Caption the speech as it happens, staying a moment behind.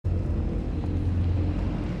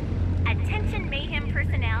Attention Mayhem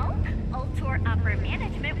personnel, Ultor upper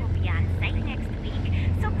management will be on site next week,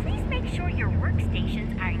 so please make sure your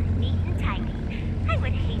workstations are neat and tidy. I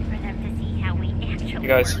would hate for them to see how we actually Hey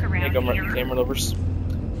guys, work around here. gamer lovers.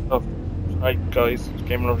 Oh, hi guys,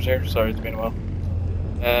 gamer lovers here. Sorry, it's been a while.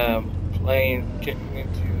 Getting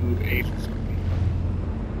into Agents of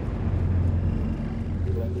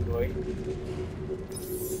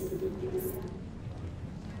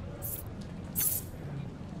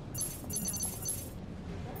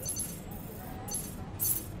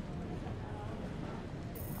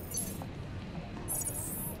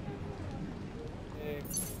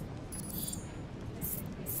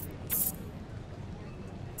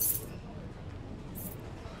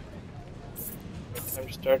time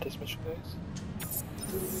to start this mission, guys.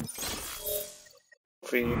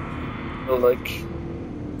 Hopefully you'll like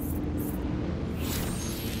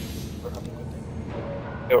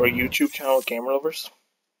our YouTube channel, Gamer Lovers.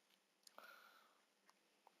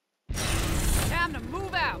 Time to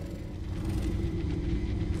move out.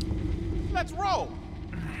 Let's roll.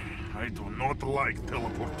 I do not like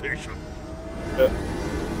teleportation. Yeah.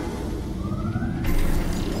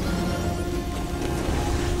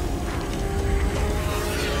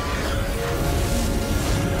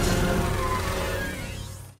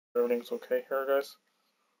 Everything's okay here, guys.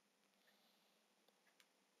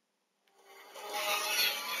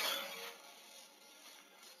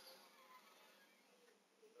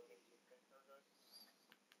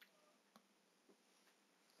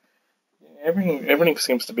 Yeah, everything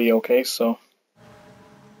seems to be okay, so.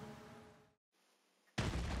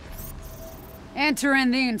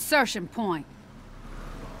 Entering the insertion point.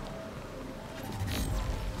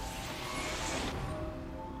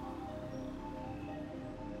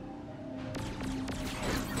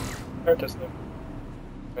 Start this thing.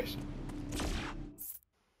 Nice.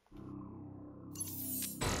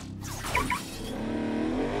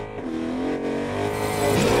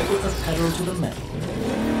 Put the pedal to the metal.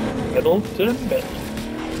 Pedal to the metal.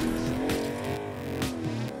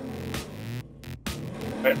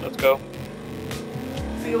 Alright, let's go.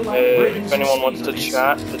 If anyone wants to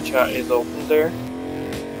chat, the chat is open there.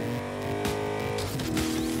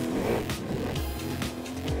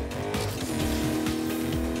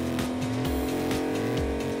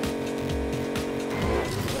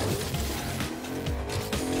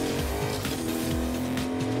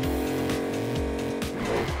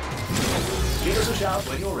 Give us a shout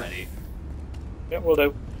when you're ready. Yeah, we'll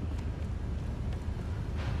do.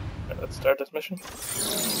 Right, let's start this mission.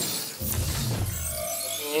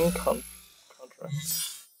 In contract.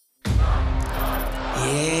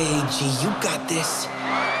 Yay, G, you got this.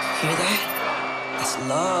 Hear that? That's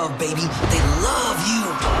love, baby. They love you.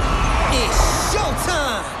 It's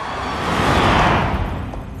showtime.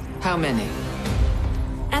 How many?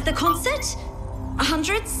 At the concert?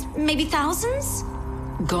 Hundreds, maybe thousands?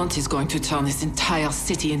 Gaunt is going to turn this entire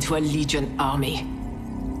city into a Legion army.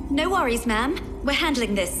 No worries, ma'am. We're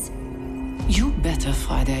handling this. You better,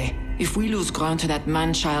 Friday. If we lose ground to that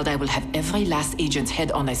man-child, I will have every last agent's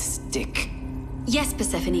head on a stick. Yes,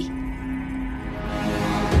 Persephone.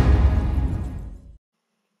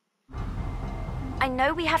 I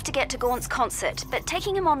know we have to get to Gaunt's concert, but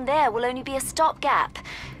taking him on there will only be a stopgap.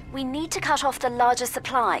 We need to cut off the larger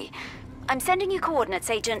supply. I'm sending you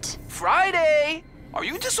coordinates, Agent. Friday! Are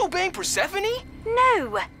you disobeying Persephone?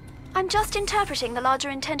 No! I'm just interpreting the larger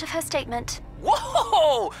intent of her statement.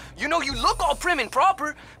 Whoa! You know, you look all prim and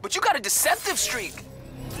proper, but you got a deceptive streak.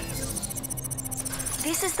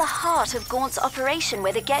 This is the heart of Gaunt's operation,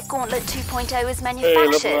 where the Get Gauntlet 2.0 is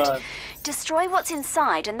manufactured. Destroy what's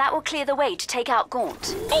inside, and that will clear the way to take out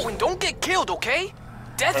Gaunt. Oh, and don't get killed, okay?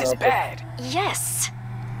 Death is bad. Yes.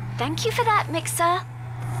 Thank you for that, Mixer.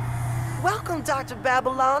 Welcome, Dr.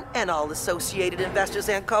 Babylon, and all associated investors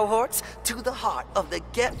and cohorts, to the heart of the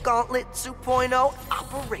Get Gauntlet 2.0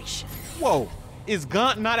 operation. Whoa, is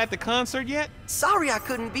Gaunt not at the concert yet? Sorry I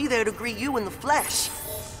couldn't be there to greet you in the flesh.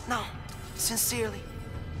 No, sincerely.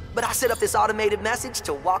 But I set up this automated message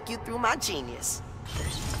to walk you through my genius.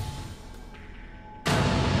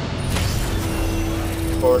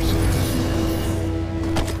 Of course.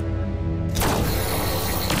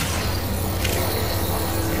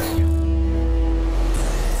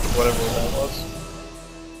 Whatever that was.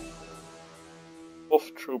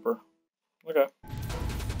 Wolf Trooper. Okay.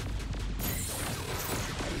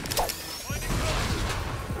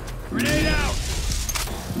 Grenade out!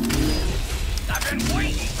 I've been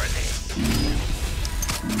waiting for this.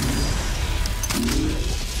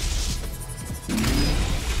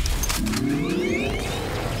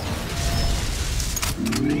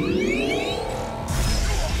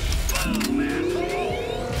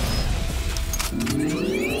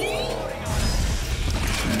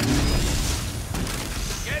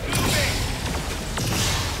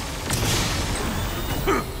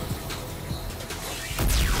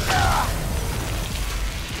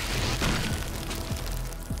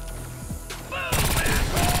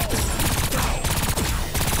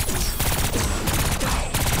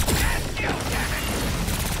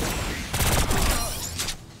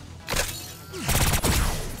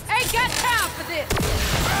 ain't got time for this!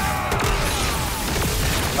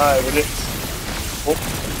 Alright, with it. Oh.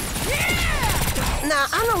 Now,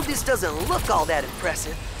 I know this doesn't look all that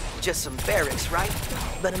impressive. Just some barracks, right?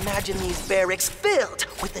 But imagine these barracks filled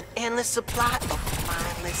with an endless supply of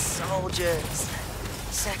mindless soldiers.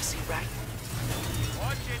 Sexy, right?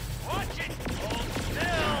 Watch it! Watch it! Hold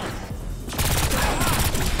still!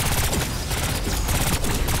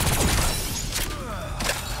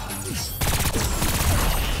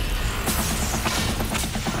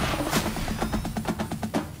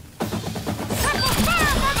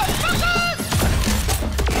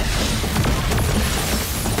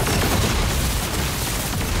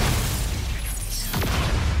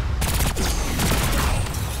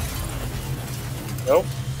 Nope.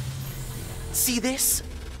 See this?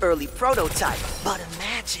 Early prototype, but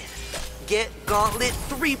imagine. Get Gauntlet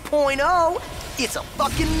 3.0. It's a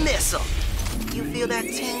fucking missile. You feel that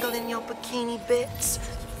tingle in your bikini bits?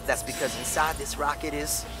 That's because inside this rocket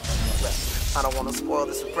is, well, I don't want to spoil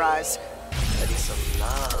the surprise, but it's a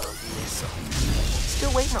love missile.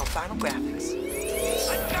 Still waiting on final graphics.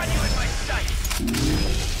 I got you in my sight!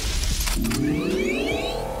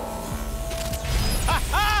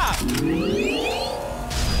 Ha-ha!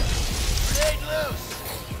 Grenade loose!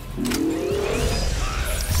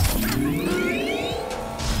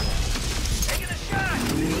 Taking a shot!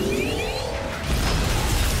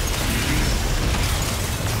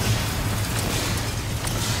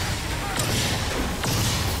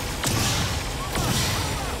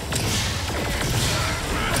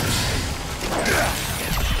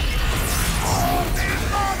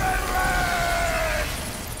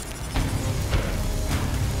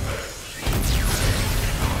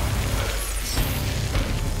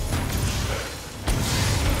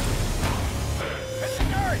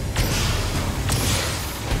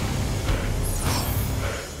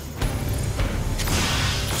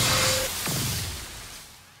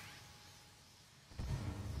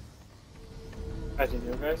 As you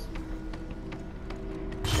know, guys.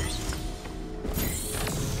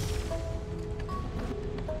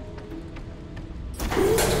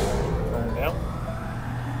 Burn down.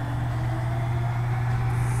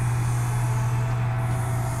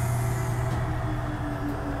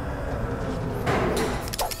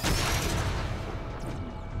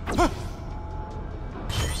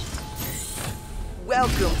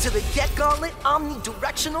 Welcome to the Get Gauntlet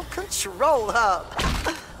Omnidirectional Control Hub.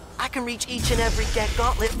 I can reach each and every Get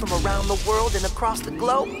Gauntlet from around the world and across the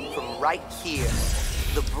globe from right here.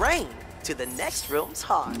 The brain to the next room's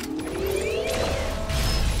heart.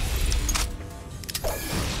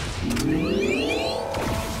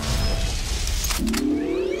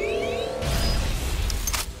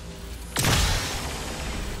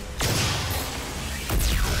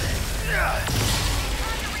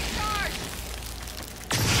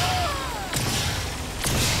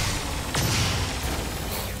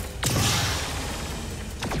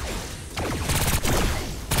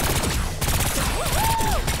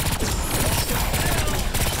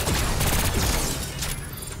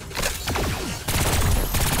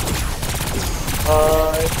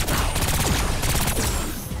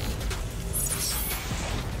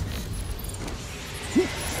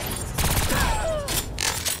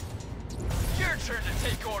 Your turn to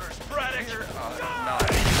take orders, Predator!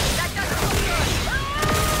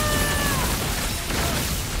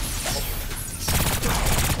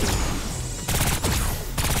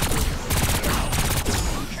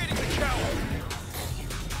 Locating the coward!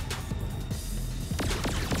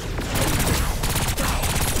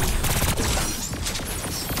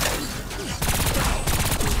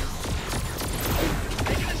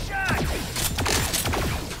 Taking a shot!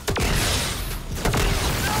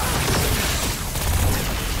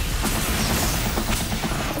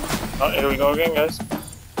 Oh, here we go again, guys.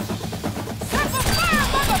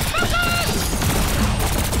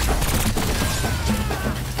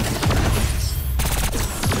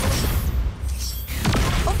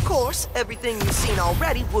 Of course, everything you've seen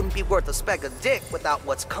already wouldn't be worth a speck of dick without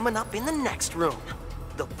what's coming up in the next room.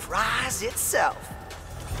 The prize itself.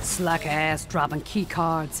 Slacker ass dropping key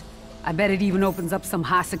cards. I bet it even opens up some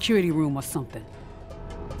high security room or something.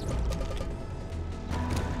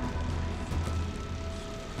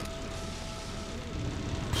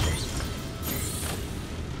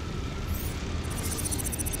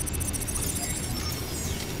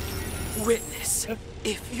 Witness,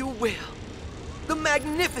 if you will, the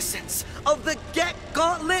magnificence of the Get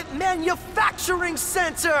Gauntlet Manufacturing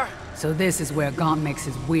Center! So this is where Gaunt makes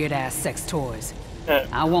his weird-ass sex toys.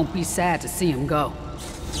 I won't be sad to see him go.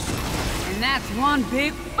 And that's one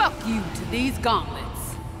big fuck you to these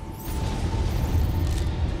gauntlets.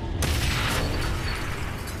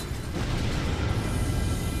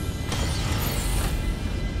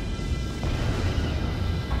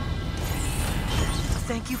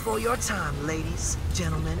 Thank you for your time, ladies,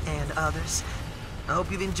 gentlemen, and others. I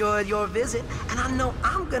hope you've enjoyed your visit, and I know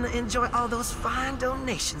I'm gonna enjoy all those fine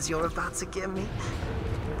donations you're about to give me.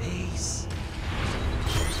 Peace.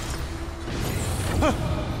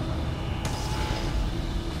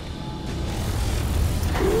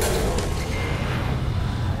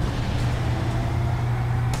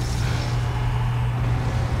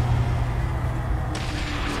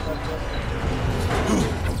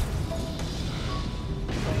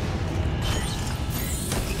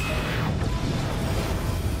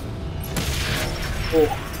 Oh,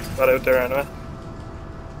 got out there anyway.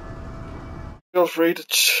 Feel free to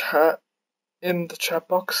chat in the chat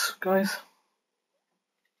box, guys.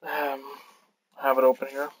 I have it open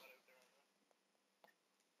here.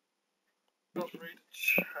 Feel free to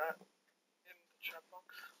chat in the chat box.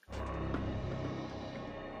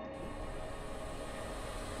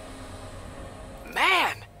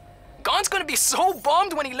 Man! Gon's gonna be so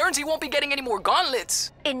bummed when he learns he won't be getting any more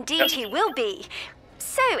gauntlets. Indeed he will be.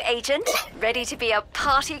 So, Agent, ready to be a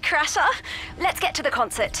party crasher? Let's get to the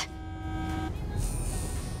concert.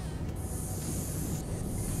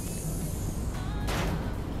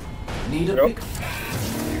 Need a Nope. pick?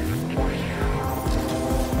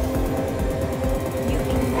 You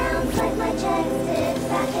can bounce like my checks did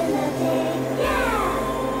back in the day.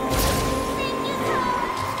 Yeah! Sing you song,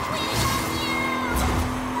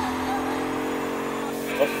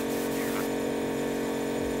 we love you!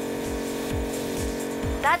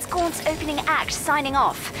 That's Gaunt's opening act signing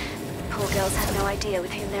off. Poor girls have no idea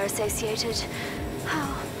with whom they're associated.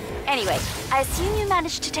 Oh. Anyway, I assume you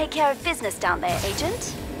managed to take care of business down there,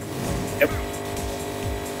 Agent? Yep.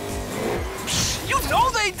 You know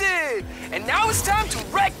they did! And now it's time to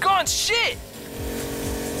wreck Gon's shit!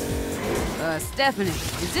 Stephanie,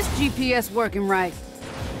 is this GPS working right?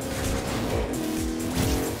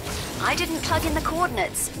 I didn't plug in the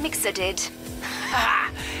coordinates. Mixer did.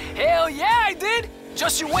 Ha! Hell yeah, I did!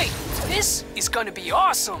 Just you wait. This is gonna be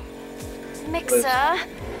awesome. Mixer? Yeah.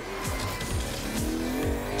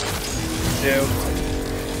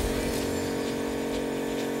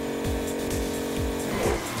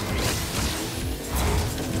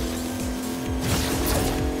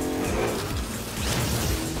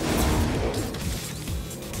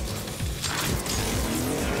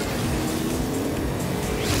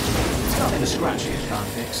 Nothing to scratch here, can't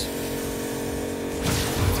fix.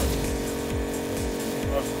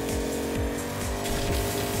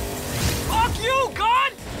 Fuck you,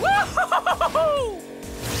 Gon! Woo-hoo-hoo-hoo-hoo!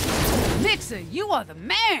 Mixer, you are the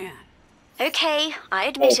man! Okay, I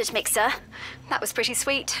admit it, Mixer. That was pretty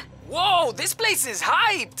sweet. Whoa, this place is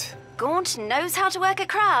hyped! Gaunt knows how to work a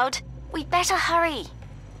crowd. We better hurry.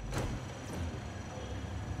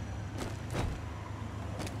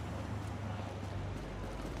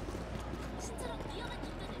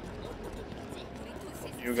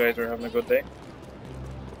 You guys are having a good day.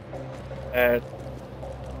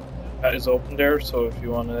 That is open there, so if you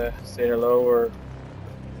want to say hello or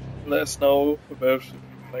let us know about if you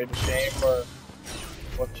played the game or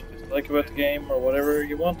what you dislike about the game or whatever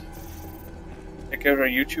you want. Check out our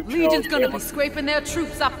YouTube channel. Legion's gonna be scraping their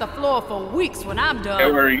troops off the floor for weeks when I'm done. Check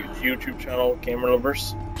out our YouTube channel, Gamer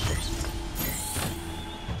Lovers.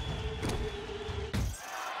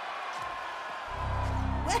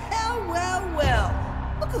 Well, well, well.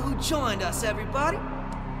 Look at who joined us, everybody.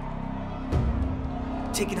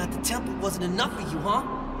 Taking out the temple wasn't enough for you, huh?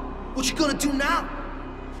 What you gonna do now?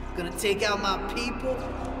 Gonna take out my people?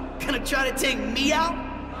 Gonna try to take me out?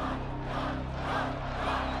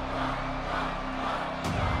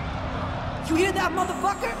 You hear that,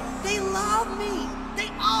 motherfucker? They love me.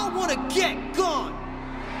 They all wanna get gone.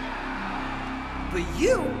 But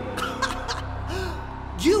you,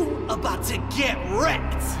 you about to get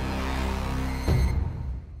wrecked.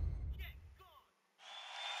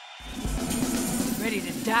 Ready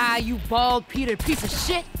to die, you bald-petered piece of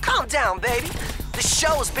shit? Calm down, baby. The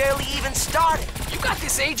show's barely even started. You got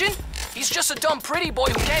this, Agent. He's just a dumb pretty boy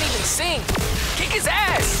who can't even sing. Kick his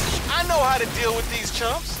ass! I know how to deal with these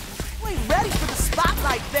chumps. We ain't ready for the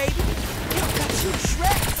spotlight, baby. We'll cut you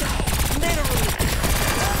shreds. Literally.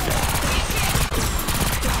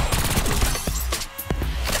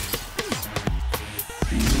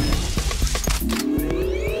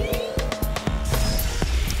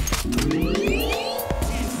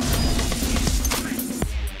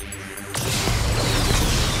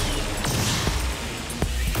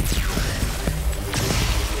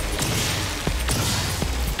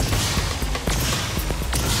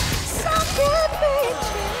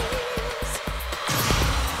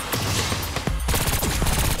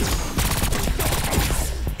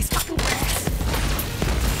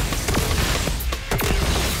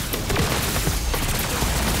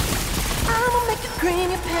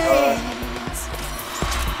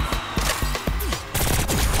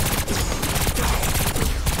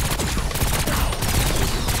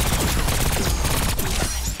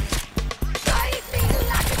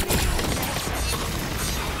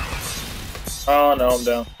 Oh no, I'm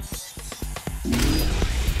down.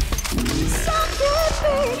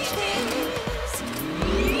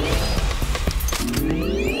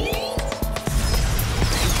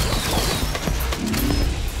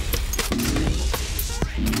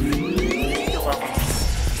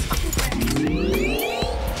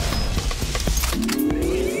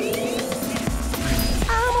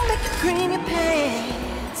 I'ma make you cream your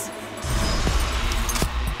pants.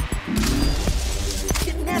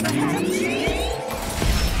 You never had a chance.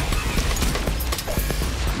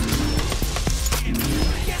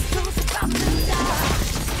 Guess who's about to die?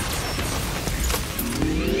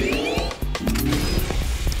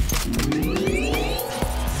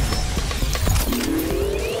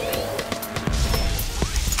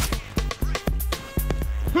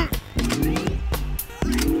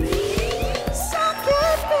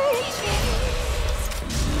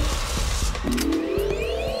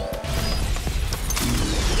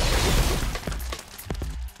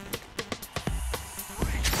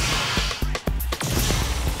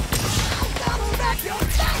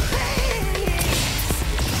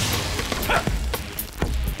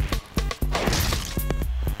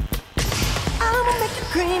 I'ma make you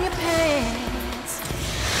cream your pants.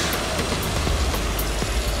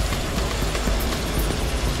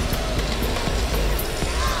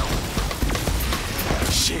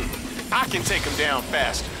 Shit, I can take him down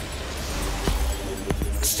faster.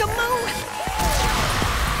 Shimon!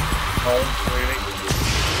 Oh, really?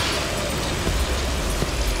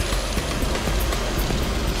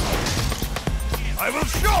 I will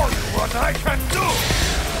show you what I can do!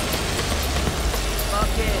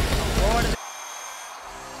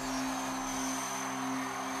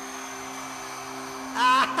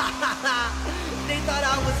 They thought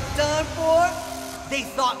I was done for? They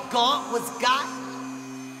thought Gaunt was got?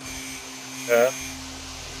 Yeah.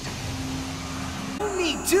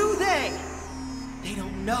 Me, do they? They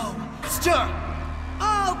don't know. Stir!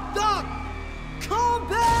 Oh, Doc!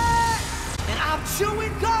 Combat! And I'm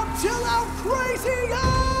chewing gum till I'm crazy,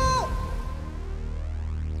 yo!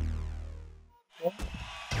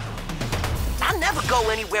 I never go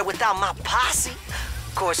anywhere without my posse.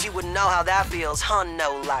 Of course, you wouldn't know how that feels, hun,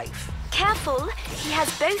 no life. Careful, he has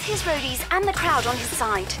both his roadies and the crowd on his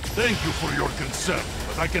side. Thank you for your concern,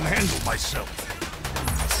 but I can handle myself.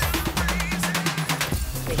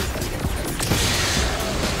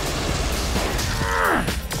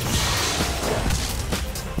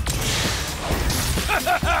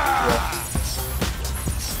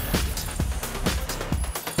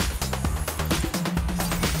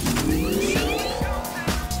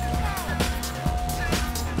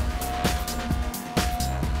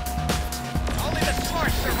 Only the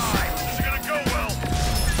smart survive. This is gonna go well.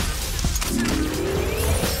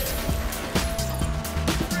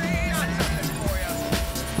 Got something for ya.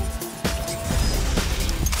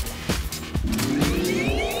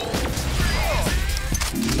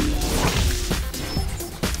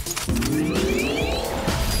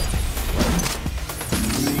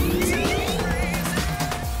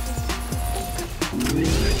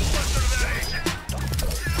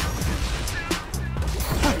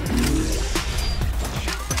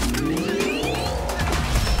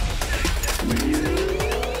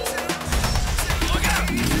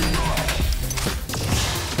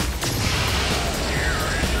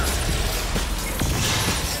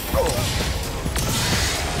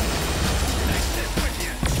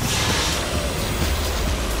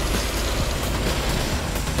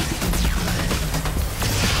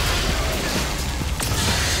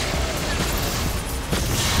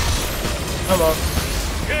 Come on.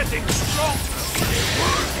 Getting stronger.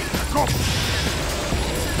 Go.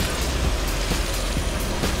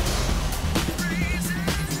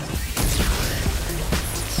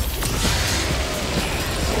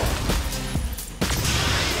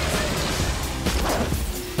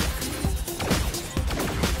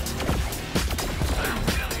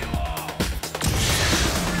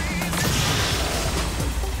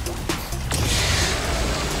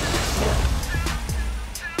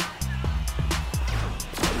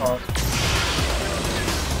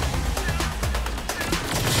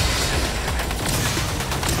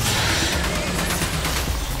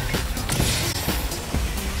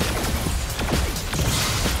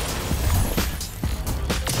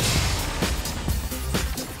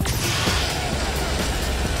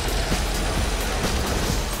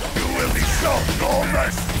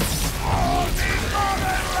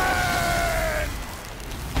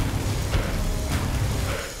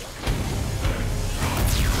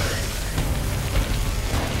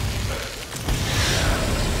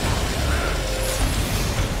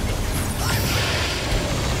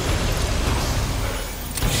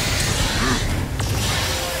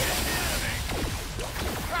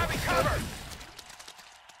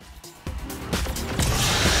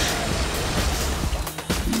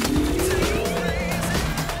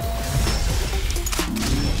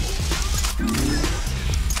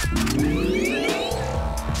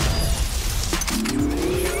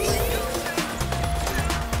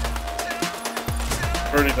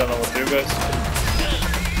 Really don't know what to do, guys.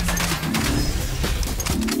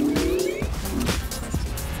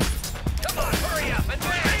 Come on, hurry up!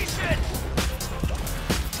 Advance!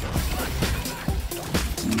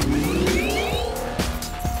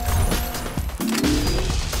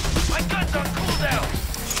 My gun's on cooldown!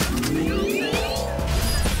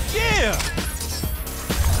 Yeah!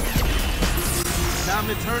 Time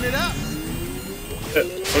to turn it up.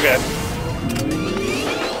 Okay.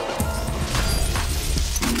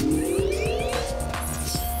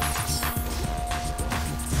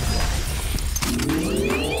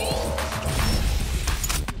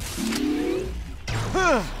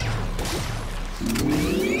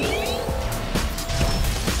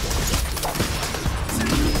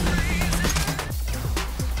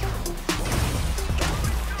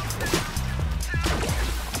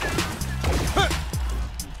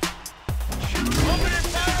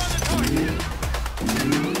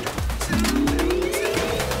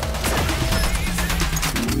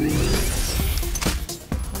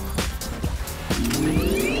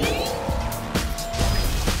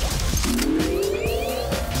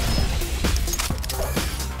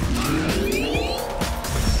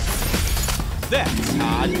 That's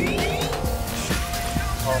hard.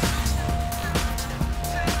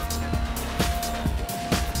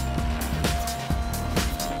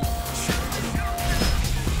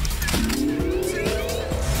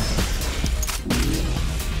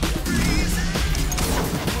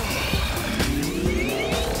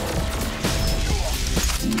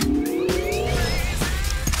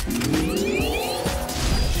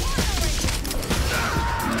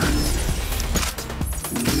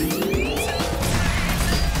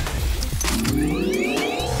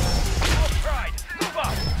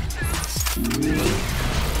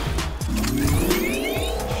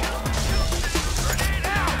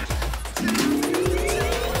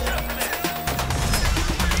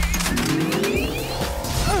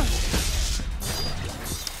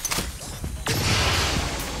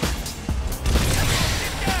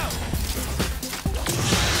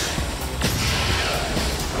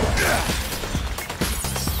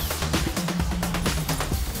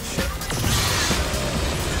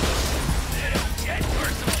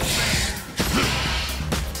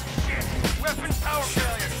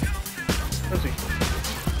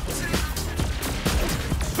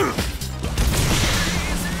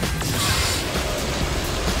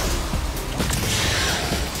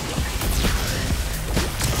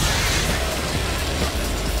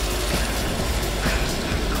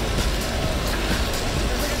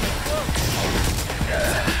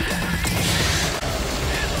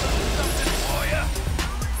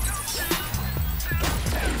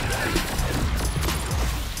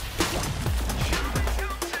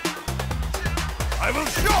 I will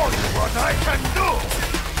show you what I can do!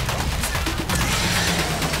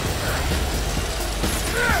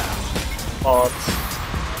 On.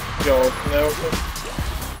 Go now.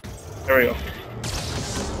 There we go.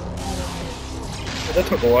 That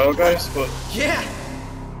took a while, guys, but Yeah.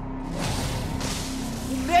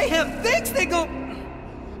 Mayhem thinks they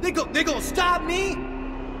gonna stop me.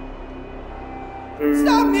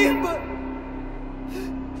 Stop me, but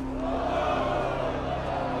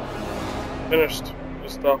finished.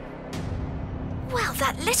 Just stop. Well,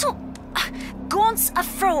 that little... Gaunt's a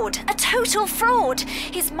fraud. A total fraud.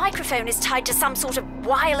 His microphone is tied to some sort of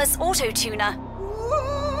wireless auto-tuner.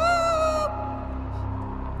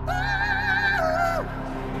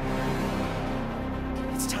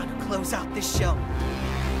 it's time to close out this show.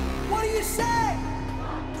 What do you say?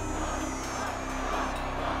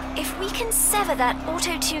 If we can sever that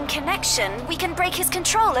auto-tune connection, we can break his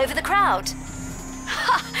control over the crowd.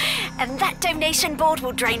 Ha! And that donation board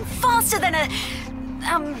will drain faster than a...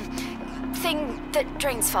 thing that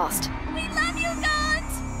drains fast. We love you,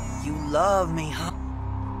 Gaunt! You love me, huh?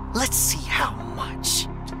 Let's see how much.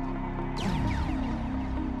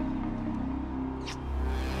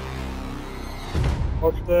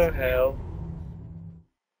 What the hell?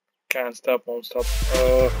 Can't stop, won't stop.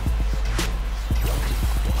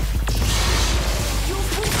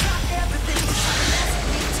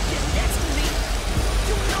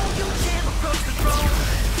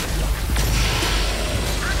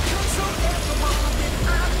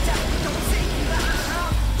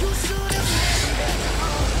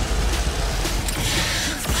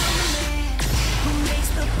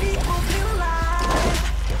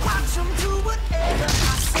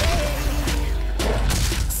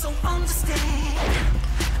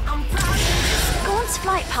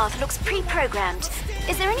 path looks pre-programmed.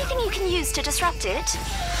 Is there anything you can use to disrupt it?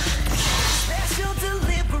 Special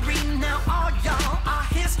delivery, now all y'all are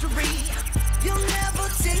history. You'll never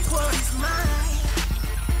take what is mine.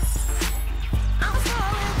 I'm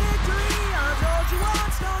falling victory. I told you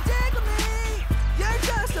once, don't take me. You're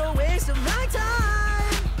just a waste of my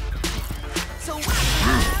time. So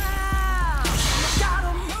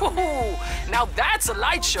Ooh, now that's a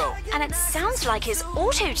light show. And it sounds like his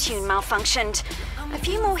auto-tune malfunctioned. A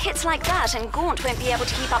few more hits like that and Gaunt won't be able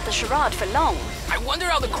to keep up the charade for long. I wonder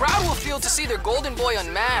how the crowd will feel to see their golden boy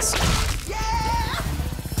unmasked.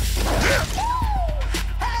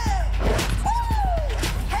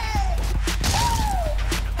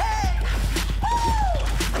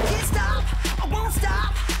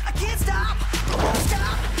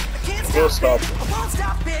 We'll stop.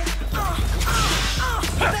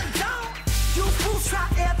 You fools try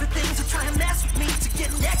everything to try and mess with me, to get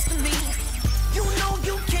next to me. You know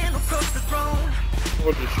you can't approach the throne.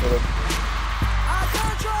 What is shit? I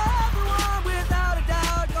control everyone without a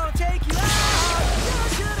doubt. Gonna take you out. You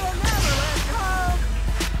should have never left home.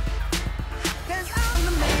 'Cause I'm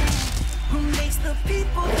the man who makes the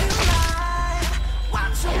people feel alive.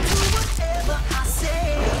 Watch them do whatever I say.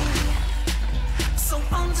 So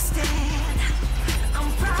understand, I'm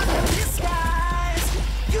proud of this guys.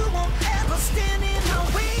 You won't ever stand in my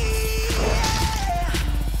way. Yeah.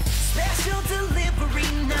 Special delivery,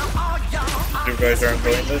 now all y'all are You guys aren't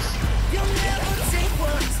doing this? You'll never take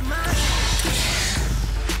what is mine.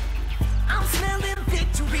 I'm smelling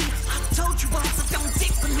victory. I told you once, so don't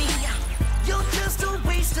dig for me. You're just a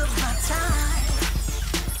waste of my time.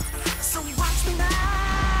 So watch me now.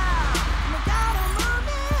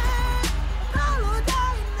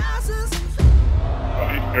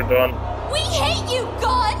 You're done. We hate you,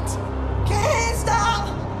 Gaunt! Can't stop!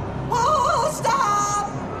 Won't stop!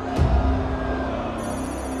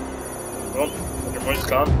 Well, your money's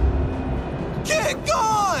gone. Get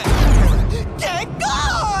going! Get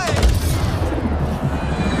going!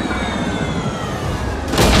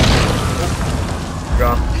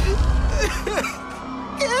 Gone.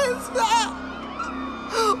 Can't stop!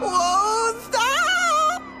 Won't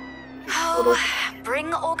stop! Oh,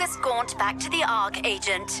 bring August Gaunt back to the Ark,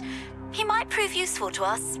 Agent. He might prove useful to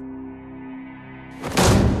us.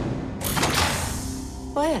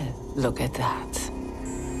 Well, look at that.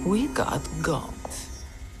 We got Gaunt.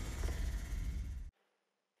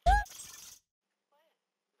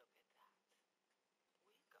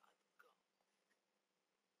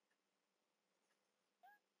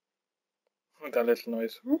 That little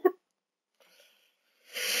noise.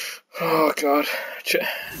 Oh god.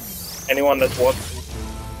 Anyone that's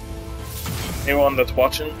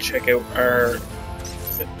watching, check out our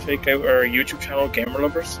YouTube channel, Gamer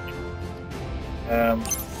Lovers.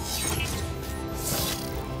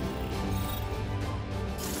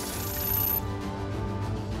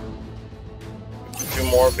 Do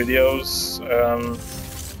more videos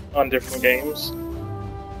on different games.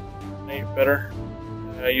 Make it better.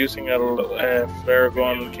 Using a flare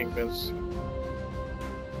gun, Kingpin's.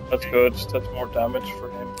 That's good. That's more damage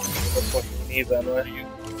for him. That's what he needs anyway.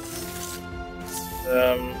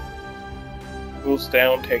 Cools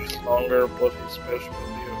down, takes longer, but his special will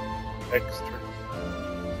be extra.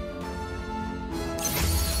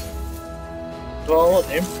 Do I want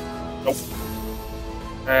him? Nope.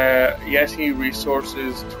 Yes, he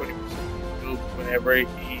resources 20% build whenever he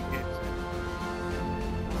hits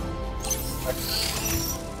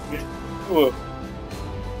it. Ooh.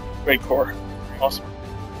 Great core. Awesome.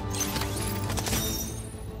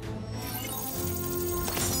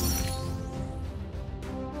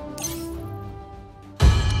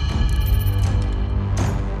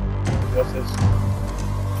 What's this?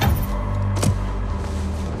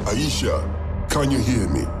 Aisha, can you hear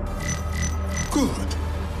me? Good.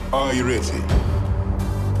 Are you ready?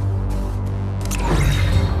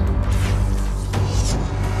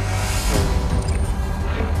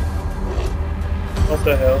 What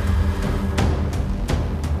the hell?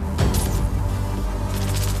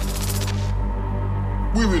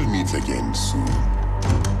 We will meet again soon.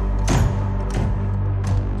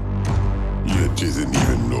 You didn't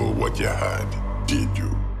even know what you had, did you?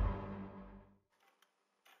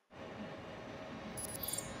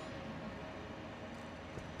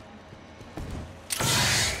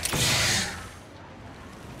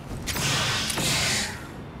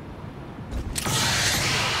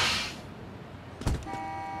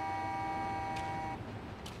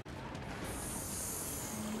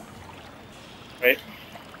 Right,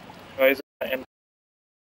 guys, and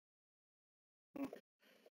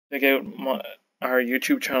check out our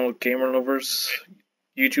YouTube channel, Gamer Lovers.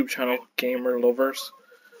 YouTube channel, Gamer Lovers.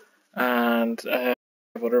 and have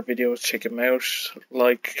other videos. Check them out.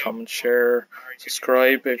 Like, comment, share,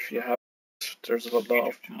 subscribe if you have. There's a lot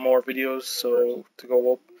of more videos so to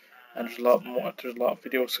go up, and there's a lot of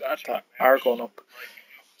videos that are going up.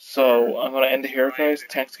 So I'm gonna end it here, guys.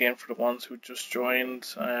 Thanks again for the ones who just joined.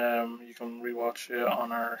 You can rewatch it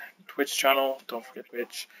on our Twitch channel. Don't forget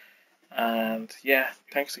Twitch. And yeah,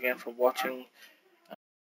 thanks again for watching.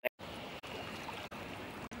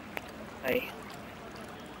 Bye.